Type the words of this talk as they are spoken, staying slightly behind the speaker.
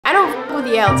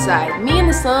with the outside. Me and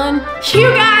the sun, you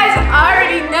guys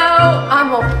already know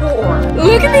I'm a whore.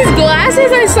 Look at these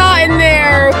glasses I saw in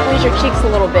there. Squeeze your cheeks a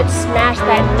little bit. Smash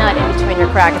that nut in between your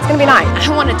crack. It's gonna be nice.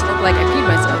 I want it to look like I peed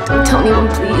myself. Don't tell anyone,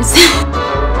 please.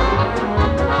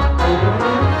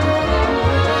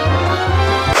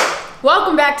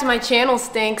 Welcome back to my channel,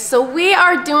 Stinks. So we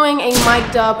are doing a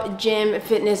mic'd up gym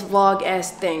fitness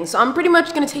vlog-esque thing. So I'm pretty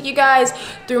much gonna take you guys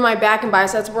through my back and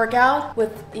biceps workout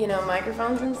with, you know,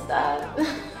 microphones and stuff.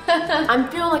 I'm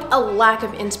feeling like a lack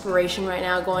of inspiration right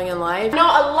now going in life. I know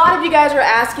a lot of you guys are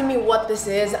asking me what this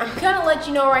is. I'm gonna let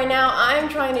you know right now, I'm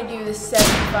trying to do the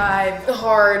 75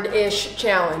 hard-ish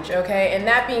challenge, okay? And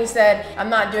that being said,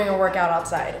 I'm not doing a workout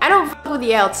outside. I don't fuck with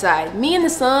the outside. Me and the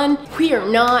sun, we are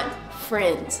not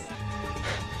friends.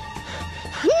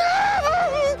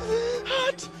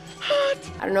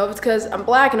 I don't know if it's because I'm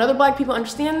black and other black people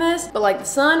understand this, but like the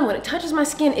sun, when it touches my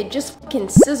skin, it just fucking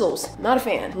sizzles. Not a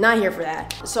fan, not here for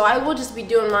that. So I will just be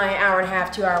doing my hour and a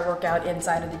half, 2 hour workout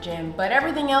inside of the gym, but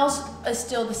everything else is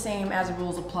still the same as the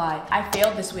rules apply. I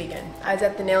failed this weekend. I was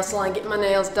at the nail salon getting my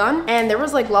nails done, and there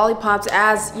was like lollipops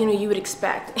as, you know, you would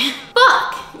expect.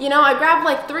 Fuck! You know, I grabbed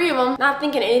like 3 of them, not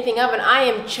thinking anything of it. I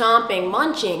am chomping,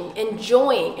 munching,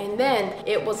 enjoying, and then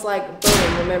it was like,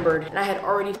 boom, remembered. And I had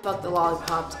already fucked the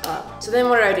lollipops up. So then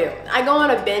what do? I go on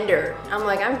a bender. I'm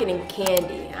like, I'm getting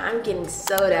candy, I'm getting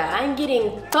soda, I'm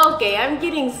getting poke, I'm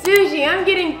getting sushi, I'm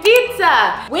getting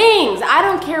pizza, wings. I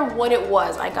don't care what it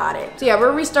was, I got it. So yeah,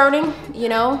 we're restarting, you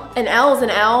know? An L is an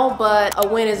L, but a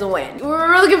win is a win.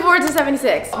 We're looking forward to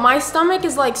 76. My stomach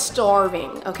is like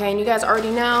starving, okay? And you guys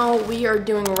already know we are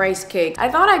doing rice cake. I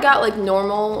thought I got like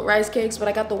normal rice cakes, but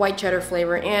I got the white cheddar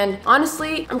flavor. And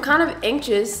honestly, I'm kind of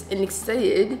anxious and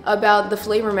excited about the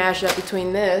flavor mashup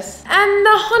between this and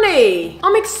the honey.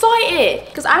 I'm excited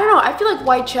because I don't know, I feel like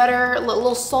white cheddar, a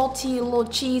little salty, a little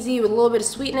cheesy with a little bit of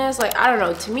sweetness. Like, I don't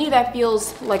know, to me that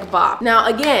feels like a bop. Now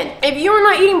again, if you're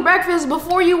not eating breakfast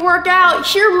before you work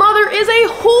out, your mother is a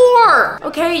whore.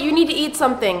 Okay, you need to eat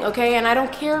something, okay? And I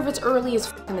don't care if it's early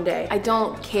as in the day. I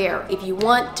don't care. If you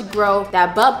want to grow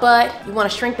that butt, you want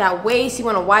to shrink that waist, you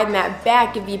want to widen that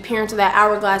back, give the appearance of that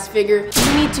hourglass figure,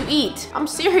 you need to eat. I'm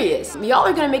serious. Y'all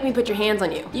are gonna make me put your hands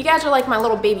on you. You guys are like my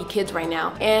little baby kids right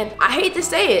now. And I hate to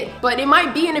say it, but it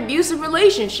might be an abusive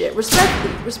relationship.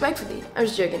 Respectfully. I'm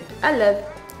just joking. I love.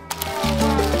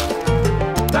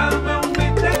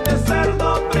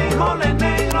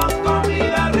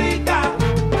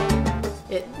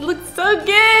 It looks so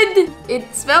good.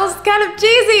 It smells kind of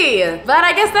cheesy, but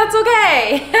I guess that's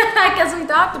okay. I guess we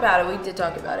talked about it. We did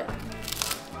talk about it.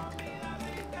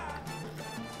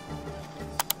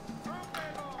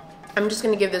 I'm just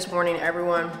gonna give this warning to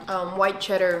everyone. White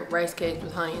cheddar rice cake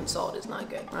with honey and salt is not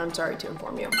good. I'm sorry to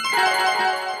inform you.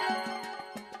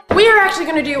 We are actually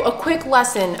gonna do a quick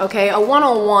lesson, okay? A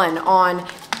 101 on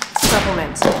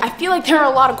supplements. I feel like there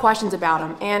are a lot of questions about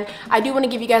them, and I do want to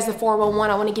give you guys the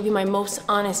 411. I want to give you my most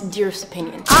honest, dearest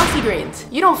opinion. Oxygrains,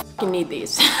 you don't fucking need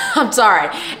these. I'm sorry.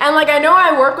 And like, I know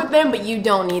I work with them, but you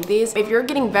don't need these. If you're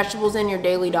getting vegetables in your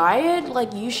daily diet,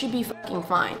 like, you should be fucking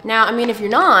fine. Now, I mean, if you're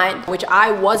not, which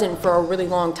I wasn't for a really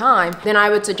long time, then I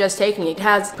would suggest taking it. It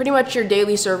has pretty much your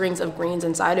daily servings of greens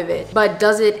inside of it. But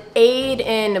does it aid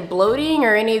in bloating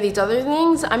or any of these other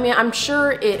things? I mean, I'm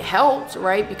sure it helps,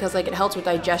 right? Because like, it helps with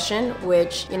digestion,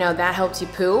 which, you know, that helps you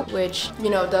poop, which, you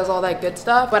know, does all that good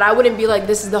stuff. But I wouldn't be like,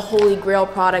 this is the holy grail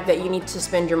product that you need to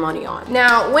spend your money on.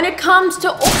 Now, when it comes to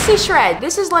OxyShred,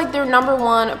 this is like their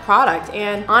 #1 product.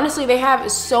 And honestly, they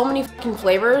have so many fucking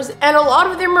flavors, and a lot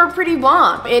of them are pretty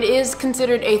bomb. It is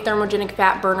considered a thermogenic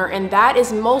fat burner, and that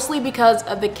is mostly because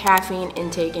of the caffeine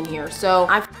intake in here. So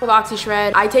I fuck with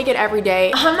OxyShred. I take it every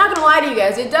day. I'm not gonna lie to you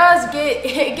guys, it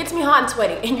gets me hot and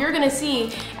sweaty, and you're gonna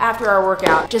see after our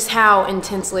workout just how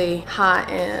intensely hot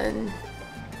and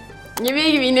you're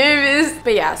making me nervous.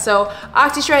 But yeah, so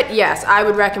OxyShred, yes, I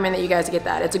would recommend that you guys get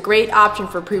that. It's a great option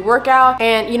for pre-workout,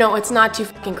 and you know, it's not too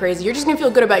fucking crazy. You're just gonna feel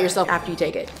good about yourself after you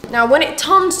take it. Now, when it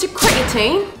comes to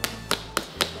creatine,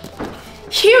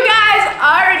 you guys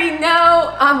already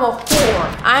know I'm a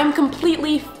whore. I'm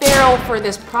completely feral for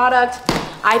this product.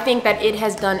 I think that it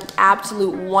has done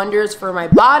absolute wonders for my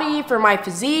body, for my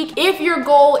physique. If your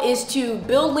goal is to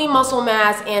build lean muscle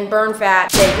mass and burn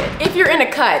fat, take it. If you're in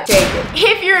a cut, take it.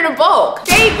 If you're in a bulk,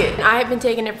 take it. I have been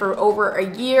taking it for over a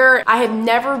year. I have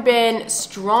never been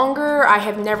stronger. I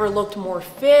have never looked more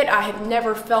fit. I have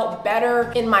never felt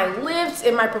better in my lifts,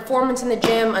 in my performance in the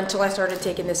gym until I started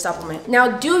taking this supplement. Now,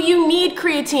 do you need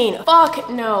creatine? Fuck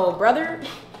no, brother.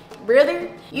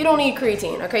 Really? You don't need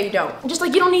creatine, okay? You don't. Just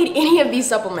like you don't need any of these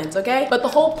supplements, okay? But the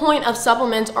whole point of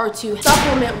supplements are to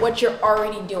supplement what you're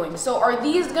already doing. So are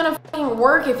these gonna fucking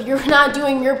work if you're not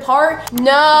doing your part?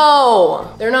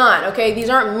 No, they're not, okay? These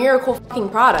aren't miracle fucking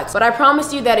products. But I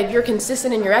promise you that if you're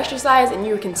consistent in your exercise and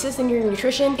you're consistent in your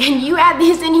nutrition and you add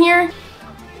these in here,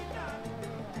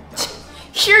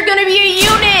 you're gonna be a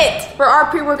unit! For our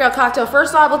pre-workout cocktail,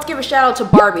 first off, let's give a shout out to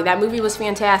Barbie. That movie was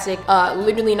fantastic.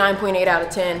 Literally 9.8 out of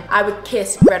 10. I would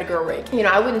kiss Greta Gerwig. You know,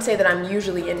 I wouldn't say that I'm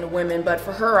usually into women, but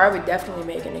for her, I would definitely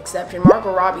make an exception.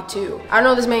 Margot Robbie too. I don't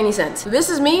know if this made any sense. This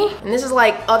is me, and this is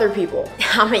like other people.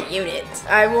 I'm a unit.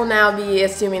 I will now be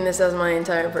assuming this as my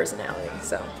entire personality,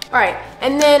 so. All right,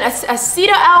 and then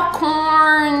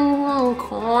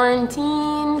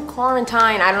quarantine.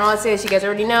 I don't know how to say this, you guys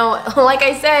already know. Like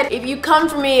I said, if you come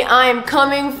for me, I'm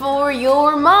coming for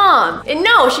your mom. And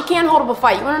no, she can't hold up a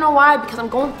fight. You wanna know why? Because I'm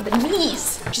going for the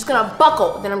knees. She's gonna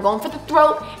buckle, then I'm going for the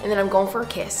throat, and then I'm going for a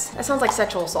kiss. That sounds like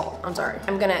sexual assault, I'm sorry.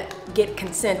 I'm gonna get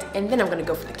consent, and then I'm gonna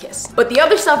go for the kiss. But the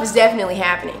other stuff is definitely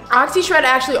happening. OxyShred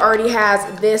actually already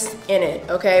has this in it,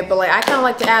 okay? But like, I kinda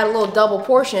like to add a little double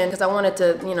portion because I wanted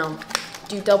to, you know,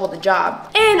 do double the job.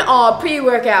 In our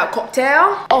pre-workout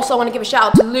cocktail, also I want to give a shout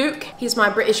out to Luke. He's my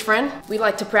British friend. We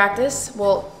like to practice.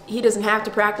 Well, he doesn't have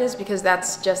to practice because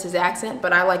that's just his accent,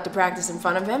 but I like to practice in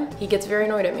front of him. He gets very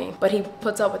annoyed at me, but he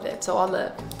puts up with it, so all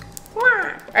love.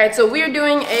 All right, so we're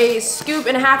doing a 1.5 scoops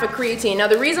of creatine. Now,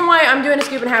 the reason why I'm doing a 1.5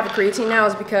 scoops of creatine now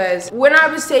is because when I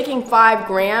was taking 5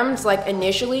 grams, like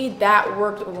initially, that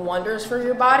worked wonders for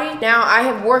your body. Now, I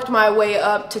have worked my way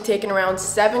up to taking around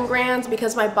 7 grams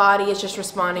because my body is just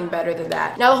responding better than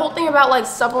that. Now, the whole thing about like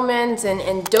supplements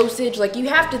and dosage, like you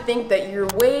have to think that your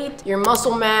weight, your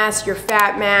muscle mass, your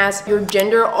fat mass, your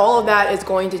gender, all of that is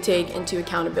going to take into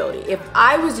accountability. If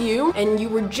I was you and you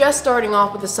were just starting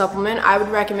off with a supplement, I would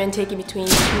recommend taking between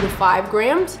 2 to 5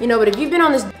 grams. You know, but if you've been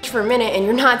on this for a minute and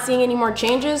you're not seeing any more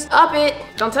changes, up it.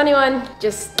 Don't tell anyone,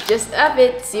 just up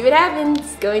it, see what happens.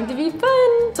 It's going to be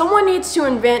fun. Someone needs to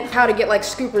invent how to get like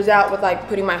scoopers out with like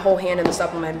putting my whole hand in the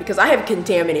supplement because I have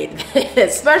contaminated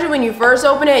this. Especially when you first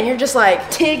open it and you're just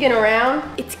like digging around.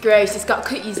 It's gross, it's got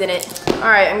cookies in it. All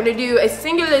right, I'm gonna do a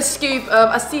singular scoop of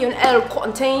aceton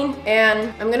L-carnitine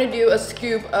and I'm gonna do a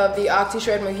scoop of the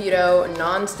OxyShred Mojito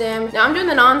non-stim. Now I'm doing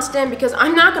the non-stim because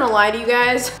I'm not gonna lie to you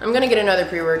guys, I'm gonna get another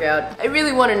pre-workout. I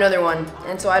really want another one,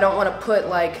 and so I don't want to put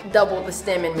like double the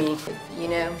stim in me, you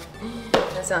know?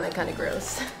 That sounded kind of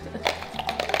gross.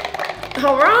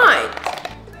 All right.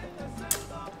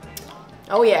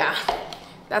 Oh yeah,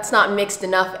 that's not mixed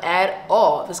enough at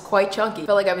all. It was quite chunky.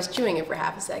 Felt like I was chewing it for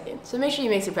half a second. So make sure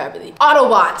you mix it properly.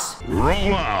 Autobots.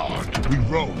 Roll out, we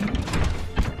roll.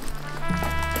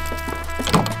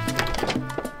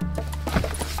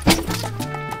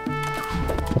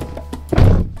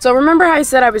 So remember how I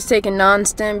said I was taking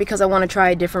non-stim because I want to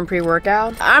try a different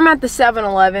pre-workout? I'm at the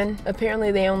 7-Eleven.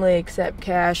 Apparently they only accept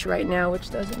cash right now, which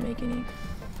doesn't make any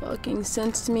fucking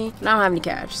sense to me. But I don't have any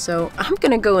cash, so I'm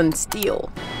gonna go and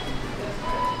steal.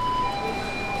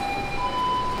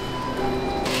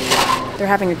 They're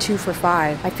having a 2 for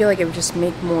 $5. I feel like it would just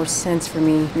make more sense for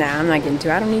me. Nah, I'm not getting 2.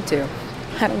 I don't need to.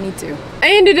 I don't need to.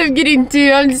 I ended up getting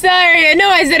 2. I'm sorry. I know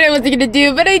I said I wasn't gonna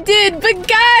do, but I did. But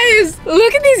guys,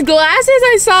 look at these glasses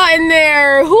I saw in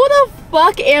there. Who the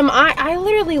fuck am I? I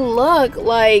literally look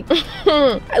like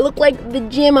I look like the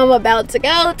gym I'm about to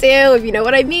go to, if you know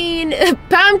what I mean.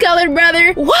 Palm colored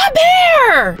brother. What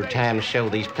bear? Time to show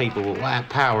these people what white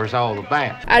power is all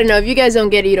about. I don't know. If you guys don't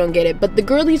get it, you don't get it. But the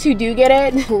girlies who do get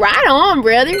it, right on,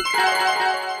 brother.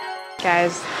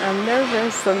 Guys, I'm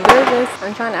nervous,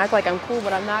 I'm trying to act like I'm cool,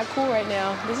 but I'm not cool right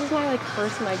now. This is my like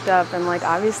first mic'd up, and like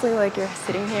obviously like you're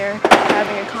sitting here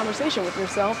having a conversation with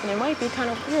yourself, and it might be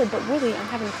kind of weird, but really I'm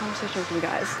having a conversation with you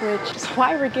guys, which is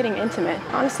why we're getting intimate.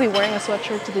 Honestly, wearing a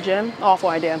sweatshirt to the gym, awful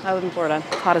idea. I live in Florida,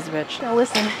 hot as a bitch. Now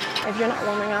listen, if you're not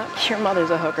warming up, your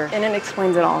mother's a hooker, and it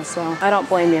explains it all, so I don't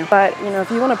blame you. But you know, if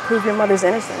you want to prove your mother's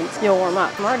innocence, you'll warm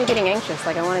up. I'm already getting anxious,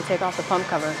 like I want to take off the pump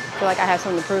cover. I feel like I have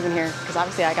something to prove in here, because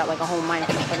obviously I got like a whole mic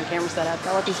and a fucking camera set up.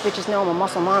 I let these bitches know I'm a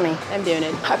muscle mommy. I'm doing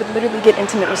it. I would literally get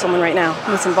intimate with someone right now.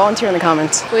 Listen, volunteer in the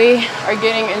comments. We are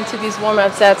getting into these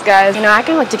warm-up sets, guys. You know, I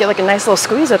kind of like to get like a nice little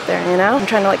squeeze up there, you know? I'm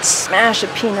trying to like smash a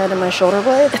peanut in my shoulder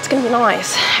blade. It's gonna be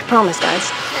nice. I promise, guys.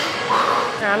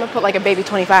 I'm gonna put like a baby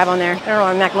 25 on there. I don't know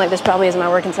why I'm acting like this probably isn't my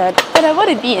working set, but I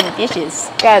want to be in the dishes.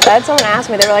 Guys, I had someone ask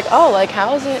me, they were like, oh, like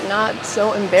how is it not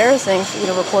so embarrassing for you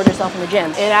to record yourself in the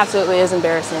gym? It absolutely is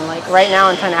embarrassing. Like right now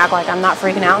I'm trying to act like I'm not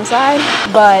freaking out inside,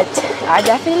 but I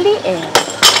definitely am.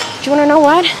 Do you wanna know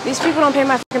what? These people don't pay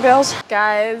my fucking bills.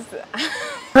 Guys,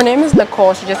 Her name is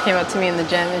Nicole. She just came up to me in the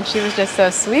gym and she was just so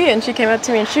sweet, and she came up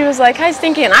to me and she was like, "Hi,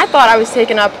 Stinky," and I thought I was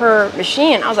taking up her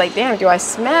machine. I was like, damn, do I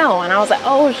smell? And I was like,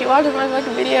 oh, she watches my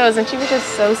fucking videos, and she was just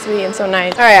so sweet and so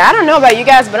nice. All right, I don't know about you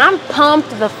guys, but I'm pumped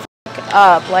the fuck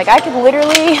up. Like, I could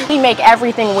literally make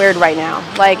everything weird right now.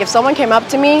 Like, if someone came up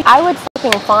to me, I would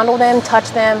fucking fondle them, touch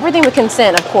them, everything with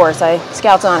consent, of course. I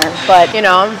Scout's honor, but you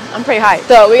know, I'm pretty hyped.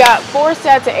 So we got 4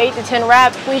 sets of 8 to 10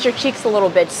 reps. Squeeze your cheeks a little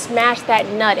bit. Smash that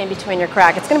nut in between your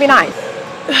crack. It's gonna be nice.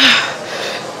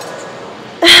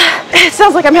 It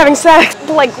sounds like I'm having sex,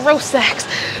 but like gross sex.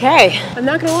 Okay, I'm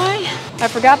not gonna lie, I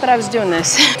forgot that I was doing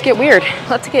this. Let's get weird.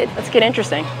 Let's get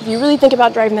interesting. If you really think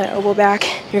about driving that elbow back,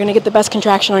 you're gonna get the best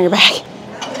contraction on your back.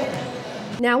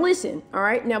 Now listen, all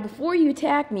right? Now before you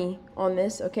attack me on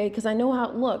this, okay, because I know how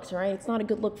it looks, right? It's not a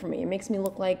good look for me. It makes me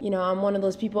look like, you know, I'm one of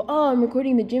those people, oh, I'm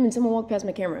recording in the gym and someone walked past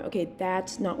my camera. Okay,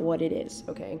 that's not what it is,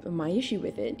 okay? But my issue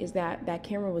with it is that that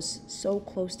camera was so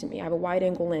close to me. I have a wide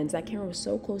angle lens. That camera was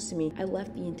so close to me. I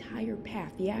left the entire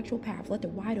path, the actual path, left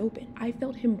it wide open. I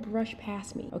felt him brush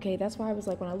past me, okay? That's why I was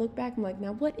like, when I look back, I'm like,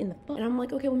 now what in the fuck? And I'm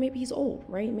like, okay, well, maybe he's old,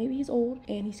 right? Maybe he's old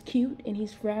and he's cute and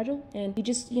he's fragile and he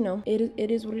just, you know,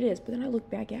 it is what it is. But then I look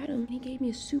back at him and he gave me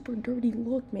a super dirty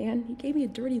look, man. He gave me a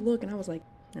dirty look and I was like,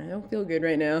 I don't feel good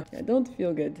right now. I don't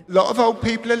feel good. A lot of old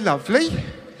people are lovely.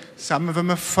 Some of them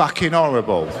are fucking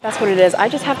horrible. That's what it is. I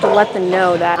just have to let them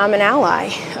know that I'm an ally,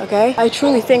 okay? I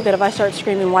truly think that if I start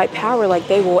screaming white power, like,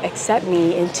 they will accept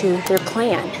me into their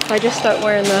clan. If I just start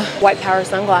wearing the white power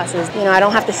sunglasses, you know, I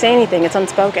don't have to say anything. It's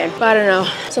unspoken. But I don't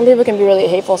know. Some people can be really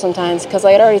hateful sometimes because,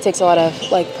 like, it already takes a lot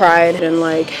of, like, pride and,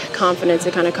 like, confidence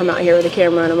to kind of come out here with a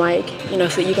camera and a mic, you know,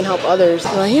 so that you can help others.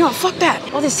 You're like, you know, fuck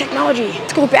that. All this technology.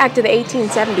 Let's go back to the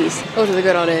 1870s. Those are the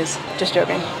good old days. Just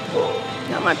joking.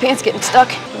 Now my pants getting stuck.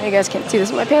 You guys can't see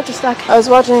this, my pants are stuck. I was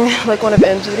watching like one of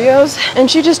M's videos and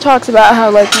she just talks about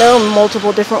how like there are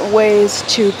multiple different ways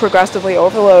to progressively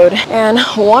overload. And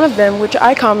one of them, which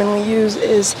I commonly use,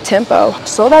 is tempo.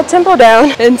 Slow that tempo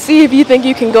down and see if you think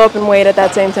you can go up in weight at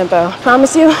that same tempo.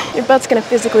 Promise you, your butt's gonna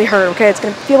physically hurt, okay? It's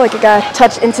gonna feel like a guy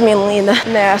touched intimately in the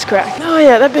ass crack. Oh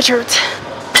yeah, that bitch hurts.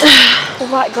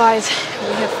 Alright guys,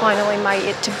 we have finally made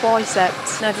it to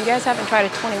biceps. Now if you guys haven't tried a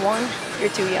 21, you're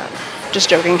too young. Just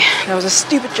joking. That was a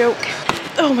stupid joke.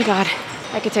 Oh my god.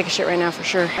 I could take a shit right now for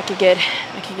sure. I could get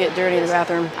dirty in the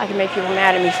bathroom. I could make people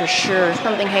mad at me for sure.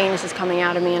 Something heinous is coming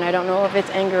out of me and I don't know if it's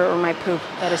anger or my poop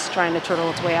that is trying to turtle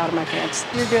its way out of my pants.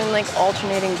 You're doing like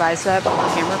alternating bicep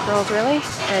hammer curls, really?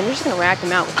 And you're just gonna rack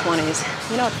them out with 20s.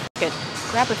 You know what? F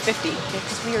it. Grab a 50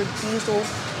 because we are diesel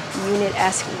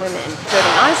unit-esque women.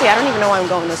 Joking. Honestly, I don't even know why I'm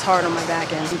going this hard on my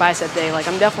back end. Bicep day, like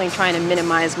I'm definitely trying to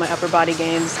minimize my upper body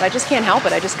gains. I just can't help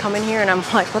it. I just come in here and I'm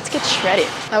like, let's get shredded.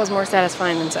 That was more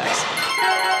satisfying than sex.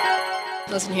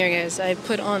 Listen here guys, I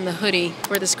put on the hoodie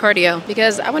for this cardio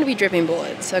because I want to be dripping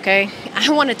bullets, okay? I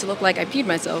want it to look like I peed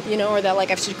myself, you know, or that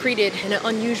like I've secreted an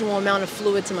unusual amount of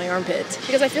fluid to my armpits.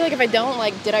 Because I feel like if I don't,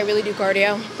 like, did I really do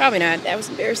cardio? Probably not. That was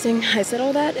embarrassing. I said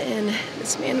all that and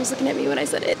this man was looking at me when I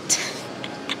said it.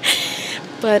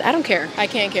 But I don't care. I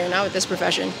can't care, not with this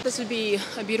profession. This would be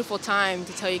a beautiful time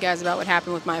to tell you guys about what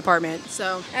happened with my apartment.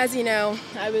 So, as you know,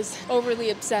 I was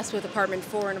overly obsessed with apartment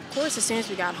 4, and of course, as soon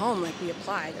as we got home, like, we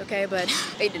applied, okay? But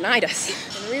they denied us.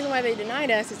 And the reason why they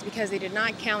denied us is because they did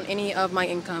not count any of my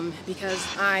income because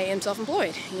I am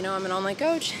self-employed. You know, I'm an online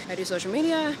coach, I do social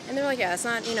media, and they're like, yeah, it's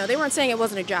not, you know, they weren't saying it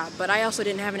wasn't a job, but I also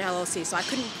didn't have an LLC, so I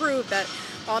couldn't prove that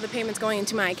all the payments going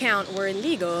into my account were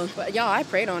illegal. But y'all, I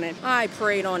prayed on it. I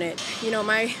prayed on it. You know,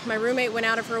 my roommate went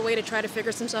out of her way to try to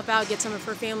figure some stuff out, get some of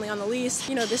her family on the lease.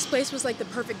 You know, this place was like the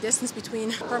perfect distance between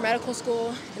her medical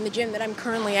school and the gym that I'm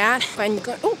currently at.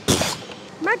 Oh,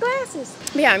 my glasses.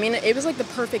 But yeah, I mean, it was like the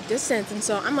perfect distance, and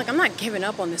so I'm like, I'm not giving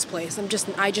up on this place.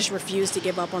 I just refuse to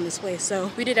give up on this place. So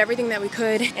we did everything that we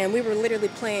could, and we were literally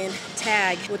playing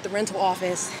tag with the rental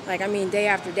office, like, I mean, day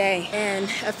after day. And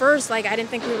at first, like,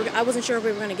 I wasn't sure if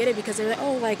we were gonna get it because they were like,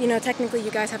 oh, like, you know, technically you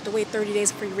guys have to wait 30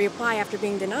 days before you reapply after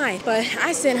being denied. But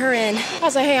I sent her in. I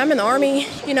was like, hey, I'm in the Army.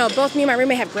 You know, both me and my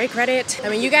roommate have great credit. I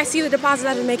mean, you guys see the deposits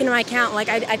I've been making in my account. Like,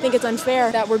 I think it's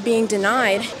unfair that we're being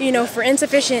denied, you know, for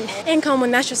insufficient income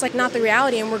when that's just like not the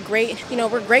reality, and we're great, you know,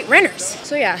 we're great renters.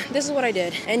 So yeah, this is what I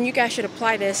did, and you guys should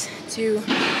apply this to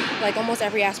like almost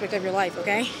every aspect of your life,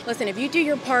 okay? Listen, if you do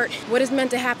your part, what is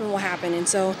meant to happen will happen. And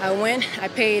so I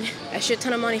paid a shit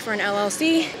ton of money for an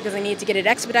LLC because I needed to get it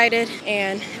expedited,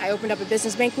 and I opened up a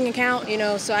business banking account, you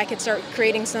know, so I could start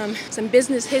creating some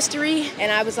business history.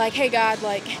 And I was like, hey God,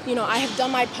 like, you know, I have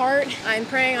done my part. I'm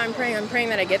praying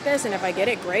that I get this, and if I get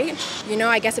it, great. You know,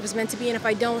 I guess it was meant to be, and if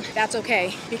I don't, that's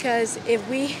okay. Because if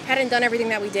we hadn't done everything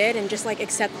that we did and just like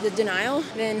accepted the denial,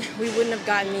 then we wouldn't have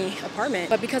gotten the apartment.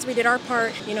 But because we did our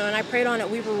part, you know, and I prayed on it,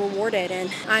 we were rewarded,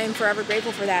 and I am forever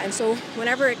grateful for that. And so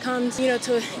whenever it comes, you know,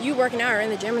 to you working out or in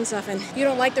the gym and stuff, and you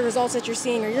don't like the results that you're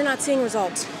seeing, or you're not seeing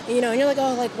results, you know, and you're like,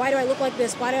 oh, like, why do I look like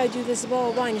this? Why do I do this? Blah,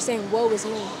 blah, blah. And you're saying, woe is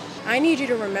me. I need you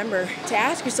to remember to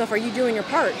ask yourself, are you doing your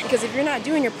part? Because if you're not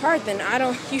doing your part, then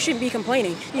you shouldn't be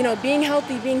complaining. You know, being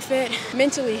healthy, being fit,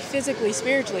 mentally, physically,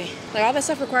 spiritually, like all that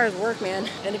stuff requires work, man.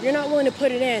 And if you're not willing to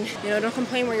put it in, you know, don't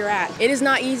complain where you're at. It is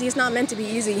not easy. It's not meant to be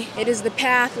easy. It is the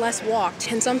path less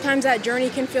walked. And sometimes that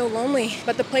journey can feel lonely,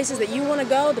 but the places that you want to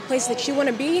go, the places that you want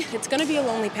to be, it's going to be a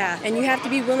lonely path. And you have to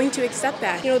be willing to accept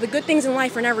that. You know, the good things in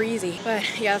life are never easy.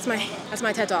 But yeah, that's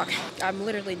my TED Talk. I'm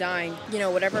literally dying. You know,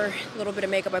 whatever little bit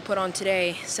of makeup I put on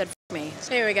today said f me.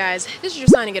 So anyway, guys, this is your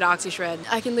sign to get OxyShred.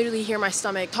 I can literally hear my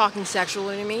stomach talking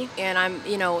sexually to me, and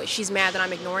you know, she's mad that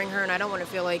I'm ignoring her, and I don't want to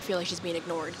feel like she's being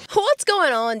ignored. What's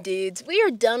going on, dudes? We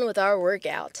are done with our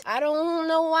workout. I don't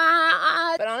know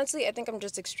why, but honestly, I think I'm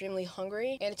just extremely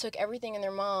hungry, and it took everything in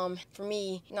their mom for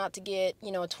me not to get,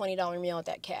 you know, a $20 meal at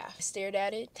that calf. I stared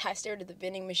at it. I stared at the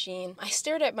vending machine. I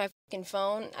stared at my fucking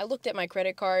phone. I looked at my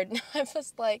credit card. I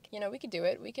was like, you know, we could do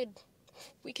it. We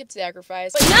could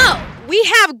sacrifice. But no, we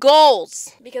have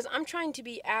goals. Because I'm trying to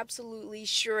be absolutely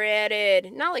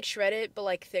shredded. Not like shredded, but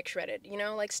like thick shredded, you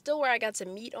know? Like still where I got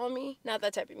some meat on me. Not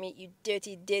that type of meat, you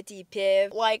dirty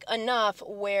piv. Like enough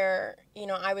where, you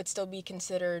know, I would still be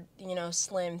considered, you know,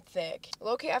 slim, thick.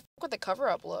 Okay, I fuck with the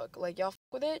cover-up look. Like, y'all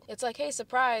fuck with it? It's like, hey,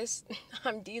 surprise,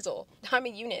 I'm Diesel. I'm a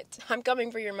unit. I'm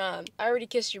coming for your mom. I already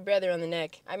kissed your brother on the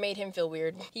neck. I made him feel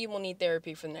weird. He will need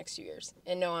therapy for the next 2 years.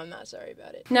 And no, I'm not sorry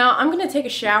about it. Now, I'm gonna take a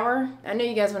shower. I know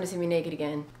you guys want to see me naked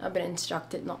again. I've been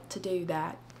instructed not to do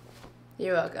that.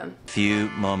 You're welcome. Few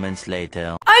moments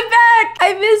later. I'm back!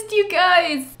 I missed you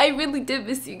guys. I really did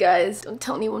miss you guys. Don't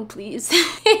tell anyone, please.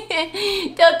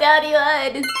 Don't tell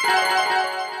anyone.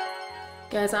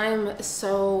 Guys, I am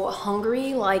so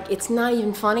hungry. Like, it's not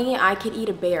even funny. I could eat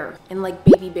a bear, and like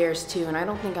baby bears too, and I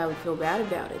don't think I would feel bad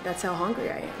about it. That's how hungry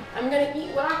I am. I'm gonna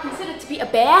eat what I consider to be a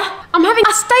bear. I'm having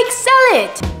a steak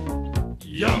salad.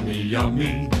 Yummy,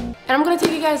 yummy. And I'm gonna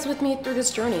take you guys with me through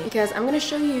this journey because I'm gonna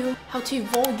show you how to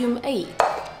volume 8.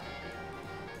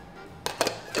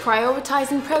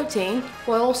 Prioritizing protein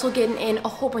while also getting in a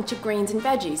whole bunch of grains and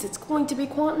veggies. It's going to be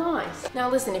quite nice. Now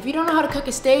listen, if you don't know how to cook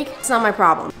a steak, it's not my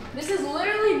problem. This has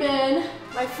literally been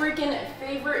my freaking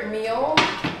favorite meal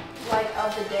like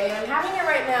of the day. And I'm having it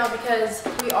right now because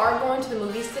we are going to the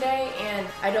movies today and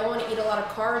I don't want to eat a lot of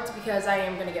carbs because I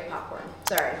am gonna get popcorn.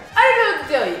 Sorry. I don't know what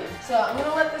to tell you. So I'm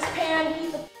gonna let this pan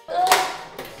heat the up.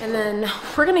 And then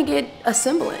we're gonna get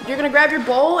assembling. You're gonna grab your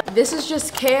bowl. This is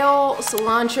just kale,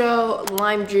 cilantro,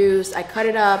 lime juice. I cut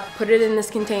it up, put it in this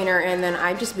container, and then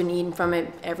I've just been eating from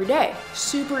it every day.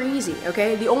 Super easy,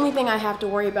 okay? The only thing I have to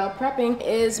worry about prepping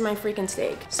is my freaking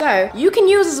steak. So you can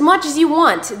use as much as you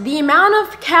want. The amount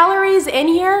of calories in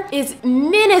here is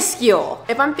minuscule.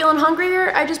 If I'm feeling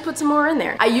hungrier, I just put some more in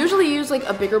there. I usually use like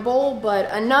a bigger bowl, but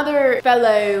another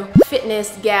fellow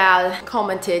fitness gal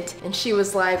commented and she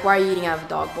was like, why are you eating out of a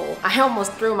dog bowl? I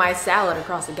almost threw my salad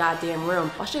across the goddamn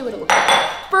room. I'll show you what it looks like.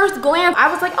 First glance,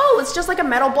 I was like, oh, it's just like a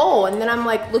metal bowl. And then I'm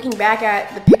like looking back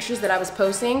at the pictures that I was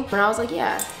posting and I was like,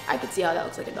 yeah, I could see how that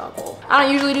looks like a dog bowl. I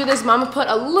don't usually do this, but I'm gonna put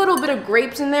a little bit of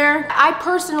grapes in there. I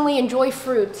personally enjoy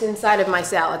fruits inside of my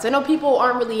salads. I know people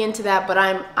aren't really into that, but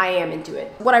I am into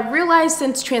it. What I've realized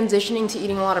since transitioning to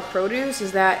eating a lot of produce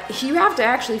is that you have to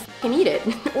actually fucking eat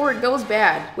it or it goes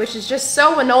bad, which is just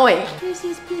so annoying. This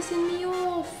is pissing me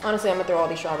off. Honestly, I'm gonna throw all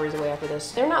these strawberries away after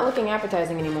this. They're not looking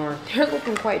appetizing anymore. They're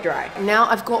looking quite dry. Now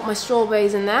I've got my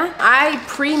strawberries in there. I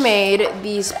pre-made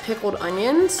these pickled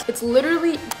onions. It's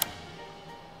literally,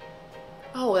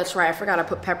 oh, that's right, I forgot I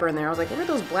put pepper in there. I was like, what are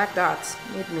those black dots?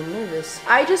 Made me nervous.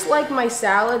 I just like my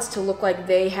salads to look like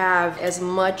they have as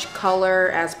much color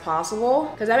as possible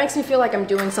because that makes me feel like I'm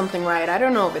doing something right. I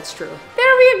don't know if it's true.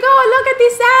 There we go, look at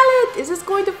this salad. Is this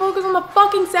going to focus on the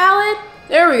fucking salad?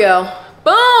 There we go.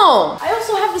 Boom! I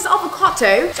also have this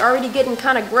avocado. It's already getting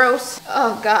kind of gross.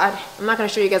 Oh God. I'm not gonna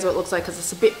show you guys what it looks like because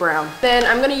it's a bit brown. Then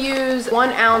I'm gonna use 1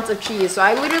 ounce of cheese. So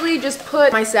I literally just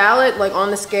put my salad like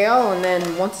on the scale and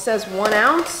then once it says 1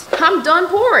 ounce, I'm done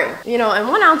pouring. You know, and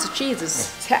 1 ounce of cheese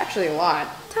is actually a lot.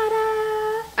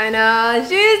 Ta-da! I know,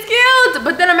 she's cute.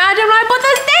 But then imagine when I put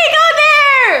the steak on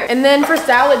there. And then for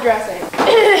salad dressing.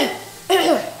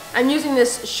 I'm using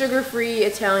this sugar-free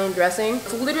Italian dressing.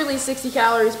 It's literally 60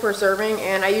 calories per serving,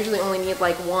 and I usually only need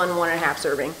like 1.5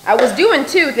 serving. I was doing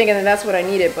 2 thinking that that's what I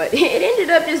needed, but it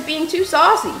ended up just being too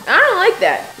saucy. I don't like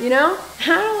that, you know? I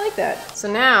don't like that.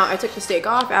 So now I took the steak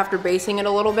off after basting it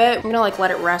a little bit. I'm gonna like let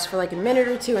it rest for like a minute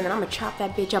or 2, and then I'm gonna chop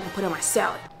that bitch up and put it on my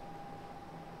salad.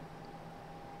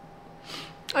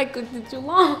 I cooked it too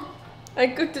long. I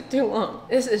cooked it too long.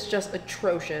 This is just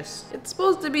atrocious. It's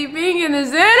supposed to be vegan,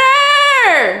 isn't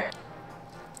it?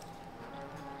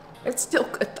 It's still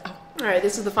good though. All right,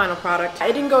 this is the final product.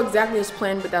 I didn't go exactly as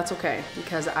planned, but that's okay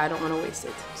because I don't want to waste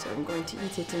it. So I'm going to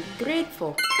eat it and be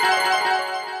grateful.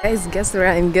 Guys, guess where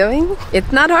I'm going?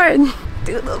 It's not hard.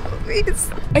 To the movies.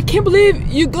 I can't believe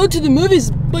you go to the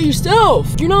movies by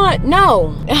yourself. You're not,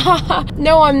 no.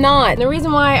 No, I'm not. The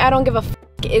reason why I don't give a f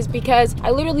is because I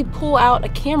literally pull out a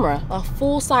camera, a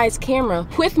full-size camera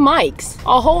with mics,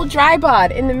 a whole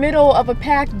tripod in the middle of a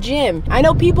packed gym. I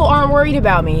know people aren't worried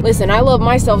about me. Listen, I love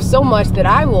myself so much that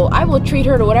I will treat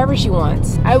her to whatever she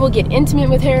wants. I will get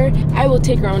intimate with her. I will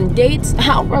take her on dates.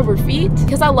 I'll rub her feet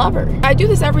because I love her. I do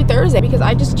this every Thursday because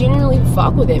I just genuinely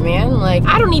fuck with it, man. Like,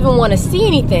 I don't even want to see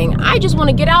anything. I just want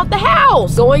to get out the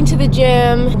house. Going to the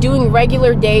gym, doing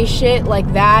regular day shit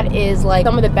like that is like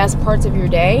some of the best parts of your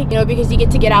day, you know, because you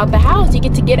get to get out the house, you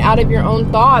get to get out of your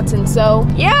own thoughts, and so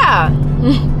yeah.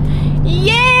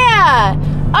 Yeah.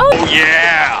 Oh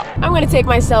yeah. I'm gonna take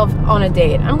myself on a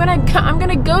date. I'm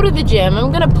gonna go to the gym.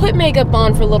 I'm gonna put makeup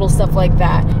on for little stuff like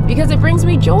that because it brings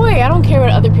me joy. I don't care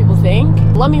what other people think.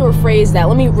 Let me rephrase that.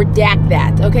 Let me redact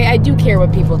that. Okay, I do care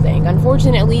what people think.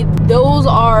 Unfortunately, those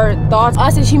are thoughts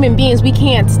us as human beings we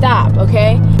can't stop.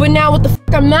 Okay, but now what the f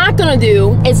I'm not gonna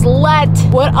do is let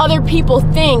what other people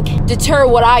think deter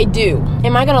what I do.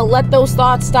 Am I gonna let those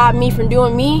thoughts stop me from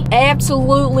doing me?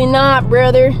 Absolutely not,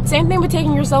 brother. Same thing with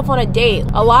taking yourself on a date.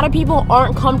 A lot of people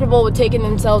aren't comfortable with taking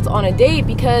themselves on a date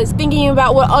because thinking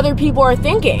about what other people are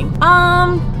thinking.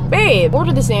 Babe,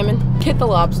 order the salmon, get the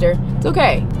lobster. It's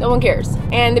okay, no one cares.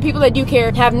 And the people that do care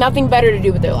have nothing better to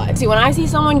do with their lives. See, when I see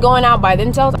someone going out by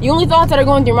themselves, the only thoughts that are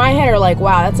going through my head are like,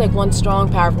 wow, that's like one strong,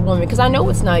 powerful woman. Because I know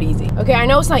it's not easy, okay? I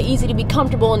know it's not easy to be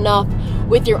comfortable enough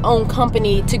with your own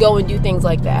company to go and do things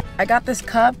like that. I got this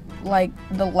cup like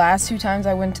the last 2 times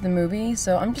I went to the movie,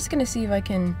 so I'm just gonna see if I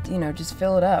can, you know, just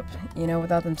fill it up, you know,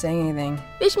 without them saying anything.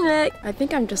 Wish me luck. I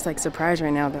think I'm just like surprised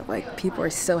right now that like people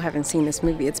still haven't seen this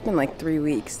movie. It's been like 3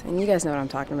 weeks, and you guys know what I'm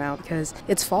talking about because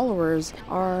its followers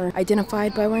are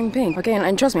identified by wearing pink. Okay,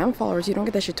 and trust me, I'm followers. You don't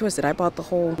get that shit twisted. I bought the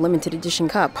whole limited edition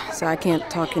cup, so I can't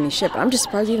talk any shit, but I'm just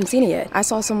surprised you haven't seen it yet. I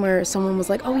saw somewhere someone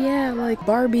was like, oh yeah, like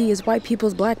Barbie is white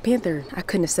people's Black Panther. I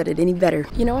couldn't have said it any better.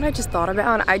 You know what I just thought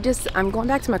about? I'm going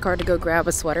back to my car to go grab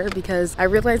a sweater because I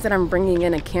realized that I'm bringing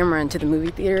in a camera into the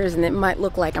movie theaters and it might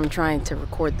look like I'm trying to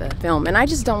record the film, and I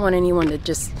just don't want anyone to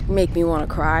just make me want to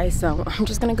cry, so I'm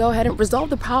just gonna go ahead and resolve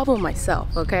the problem myself,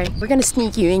 okay? We're gonna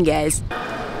sneak you in, guys.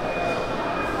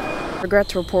 Regret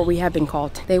to report, we have been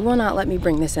called. They will not let me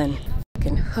bring this in.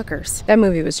 Hookers. That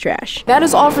movie was trash. That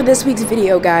is all for this week's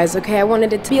video, guys, okay? I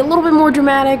wanted it to be a little bit more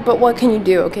dramatic, but what can you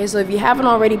do, okay? So if you haven't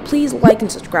already, please like and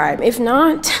subscribe. If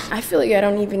not, I feel like I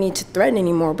don't even need to threaten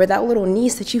anymore, but that little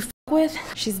niece that you f with,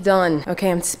 she's done. Okay,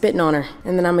 I'm spitting on her,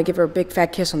 and then I'm gonna give her a big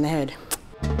fat kiss on the head.